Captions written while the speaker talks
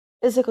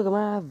ازيكم يا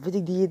جماعه في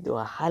فيديو جديد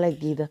وحلقه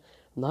جديده.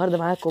 النهارده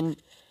معاكم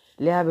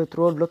لعبه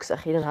روبلوكس.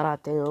 اخيرا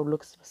هلعب تاني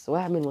روبلوكس، بس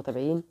واحد من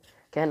المتابعين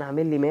كان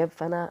عامل لي ماب،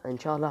 فانا ان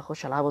شاء الله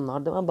هخش العبه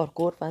النهارده. ماب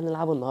باركور،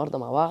 فهنلعبه النهارده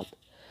مع بعض.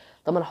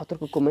 طبعا هحط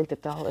لكم الكومنت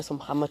بتاعه، اسمه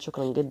محمد.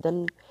 شكرا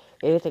جدا.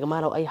 يا ريت يا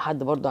جماعه لو اي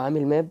حد برضه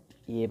عامل ماب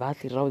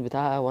يبعت لي الرابط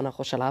بتاعها وانا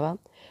اخش العبها.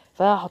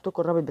 فهحط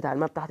لكم الرابط بتاع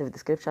الماب تحت في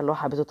الديسكربشن لو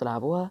حبيتوا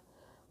تلعبوها.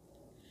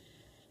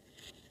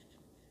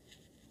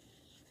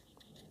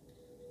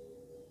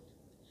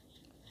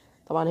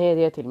 طبعا هي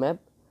ديت الماب،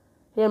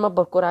 هي الماب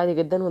باركور عادي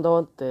جدا،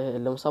 ودوت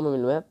اللي مصمم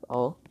الماب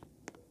اهو.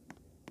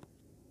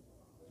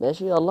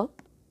 ماشي يلا.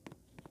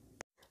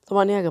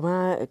 طبعا يا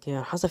جماعه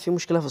كان حصل فيه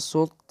مشكله في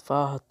الصوت،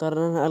 فهضطر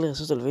ان انا الغي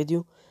صوت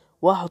الفيديو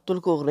وهحط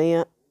لكم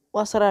اغنيه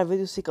واسرع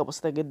الفيديو سيكه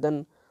بسيطه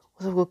جدا،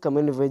 واسيبكم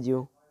تكملوا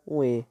الفيديو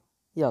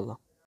ويلا.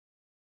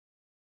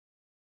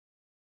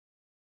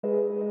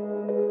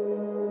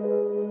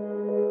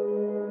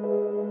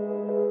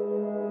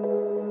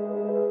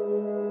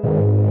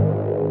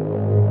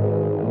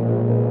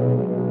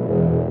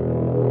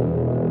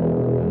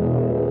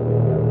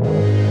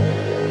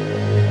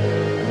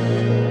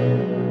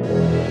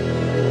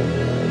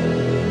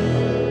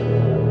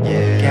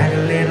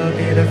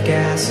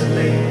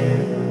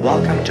 Gasoline.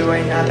 Welcome to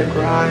another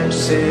crime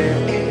scene.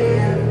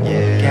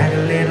 Get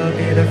a little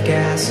bit of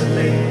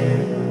gasoline.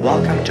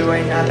 Welcome to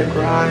another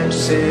crime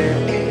scene.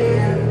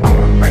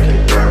 I'ma make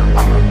it burn.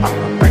 I'ma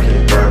make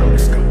it burn.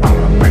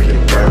 I'ma make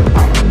it burn.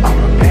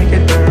 I'ma make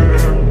it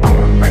burn.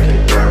 I'ma make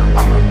it burn.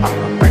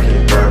 I'ma make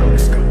it burn.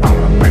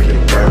 I'ma make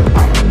it burn.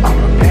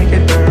 I'ma make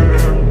it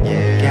burn.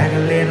 Get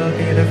a little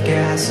bit of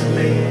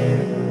gasoline.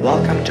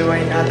 Welcome to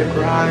another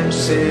crime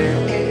scene.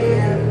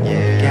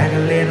 Get a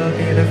little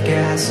bit of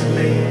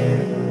gasoline.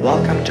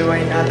 Welcome to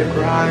another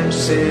crime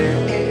scene.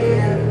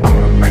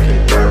 I'ma make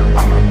it burn.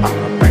 I'ma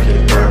make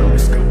it burn.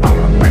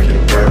 I'ma make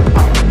it burn.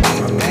 I'ma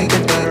make it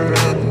burn.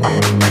 I'ma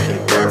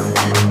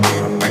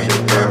make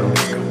it burn.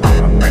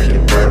 I'ma make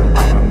it burn.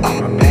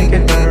 I'ma make it burn. I'ma make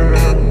it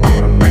burn.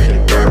 I'ma make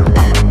it burn.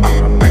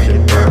 I'ma make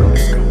it burn.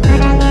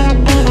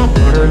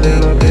 Put a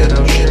little bit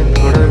of shit.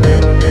 Put a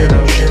little bit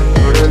of shit.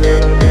 Put a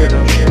little bit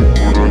of shit.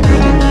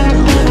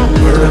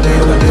 Put a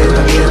little bit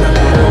of shit.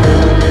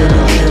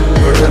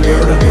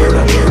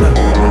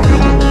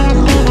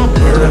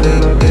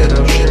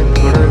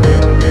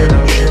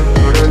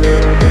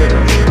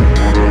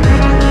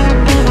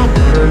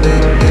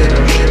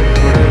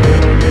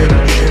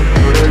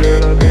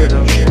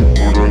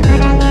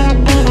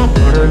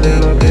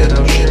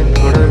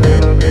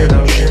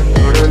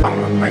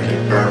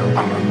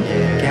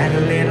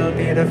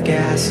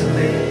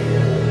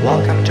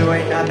 Welcome to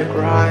another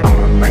crime.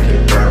 I'ma make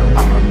it burn.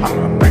 I'ma make it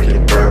burn.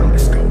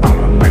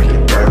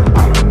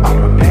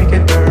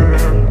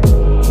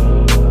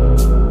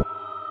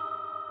 I'ma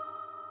make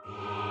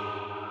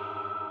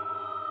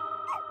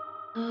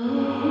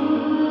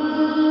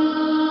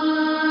it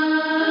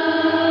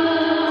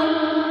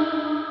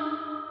burn.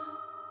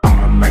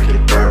 I'ma make it burn. I'ma make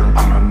it burn.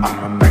 I'ma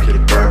make it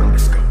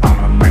burn.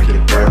 I'ma make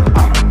it burn.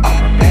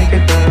 I'ma make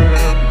it burn.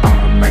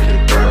 I'ma make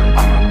it burn.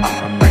 I'ma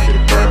make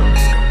it burn.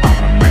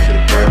 I'ma make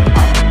it burn.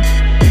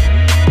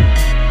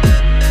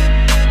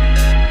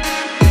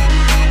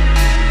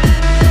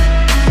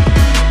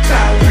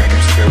 Direct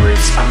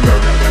spirits, I'm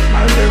burning with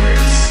my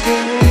lyrics.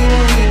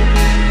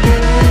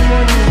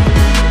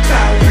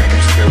 Direct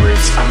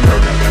spirits, I'm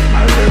burning with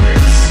my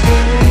lyrics.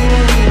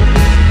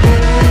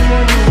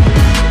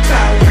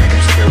 Direct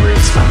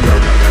spirits, I'm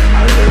burning with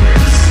my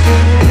lyrics.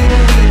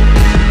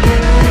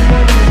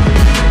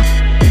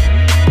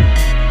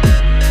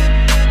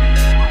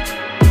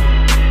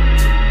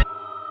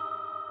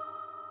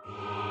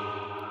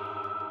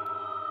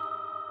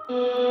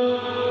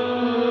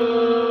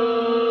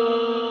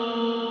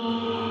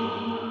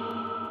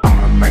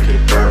 I'ma make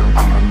it burn.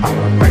 I'ma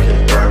make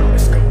it burn.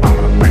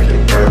 I'ma make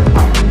it burn.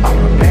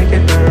 I'ma make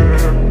it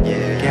burn.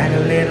 Get a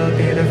little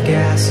bit of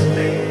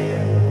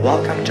gasoline.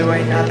 Welcome to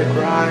another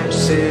crime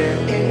scene.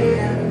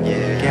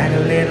 Get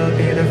a little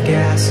bit of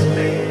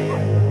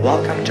gasoline.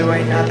 Welcome to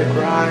another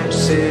crime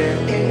scene.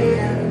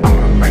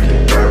 I'ma make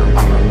it burn.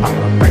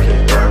 I'ma make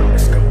it burn.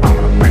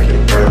 I'ma make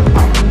it burn.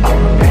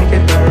 I'ma make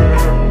it burn.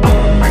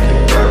 I'ma make it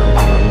burn.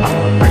 I'ma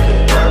make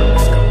it burn.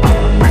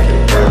 I'ma make it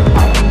burn.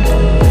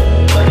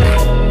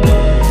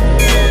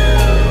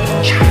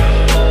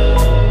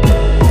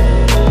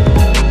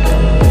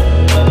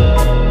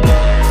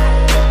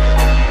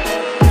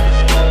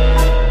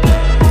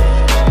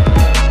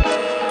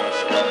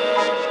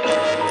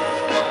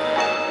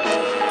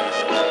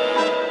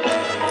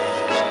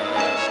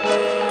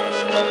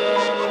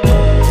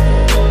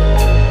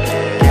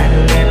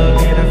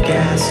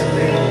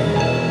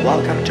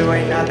 Welcome to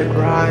another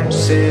crime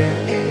scene.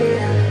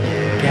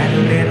 Get a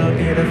little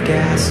bit of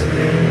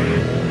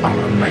gasoline.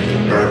 I'ma make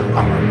it burn.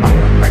 I'ma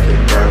make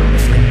it burn.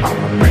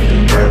 I'ma make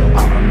it burn.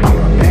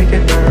 I'ma make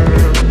it burn. I'ma make it burn.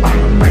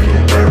 I'ma make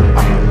it burn.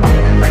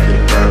 I'ma make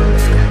it burn.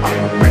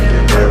 I'ma make it burn. I'ma make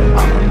it burn.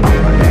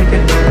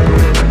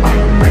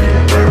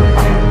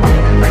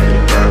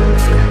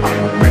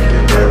 I'ma make it burn. I'ma make it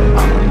burn.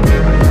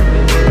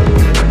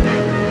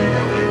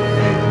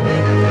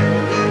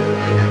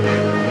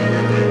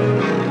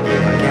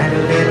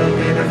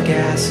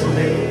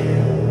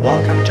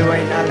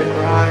 at the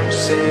crime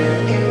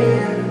scene.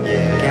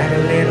 Yeah. Get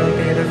a little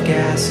bit of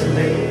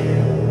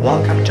gasoline.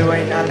 Welcome to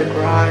another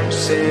crime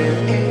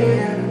scene.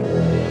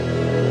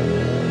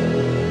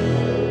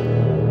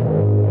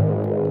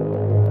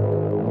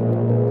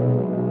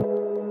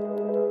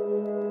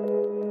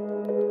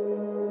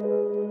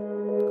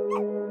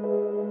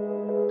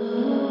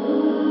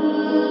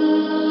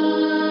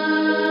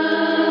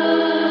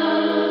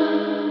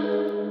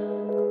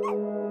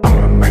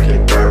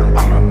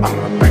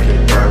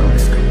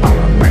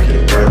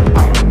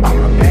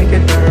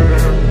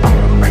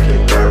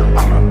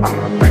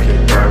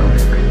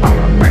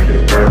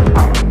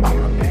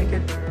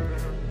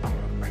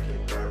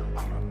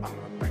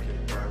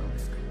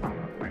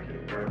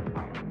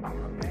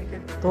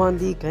 طبعا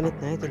دي كانت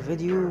نهاية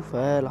الفيديو،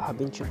 فلو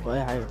حابين تشوفوا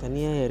اي حاجة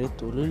تانية يا ريت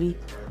تقولولي،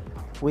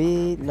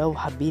 ولو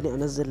حابين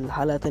انزل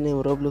حلقة تانية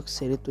من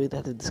روبلوكس يا ريت تقولي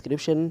تحت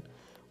الديسكريبشن،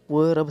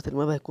 ورابط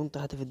الماب هيكون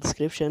تحت في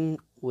الديسكريبشن.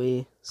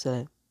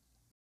 وسلام.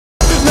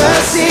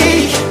 Mercy,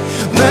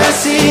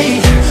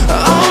 mercy.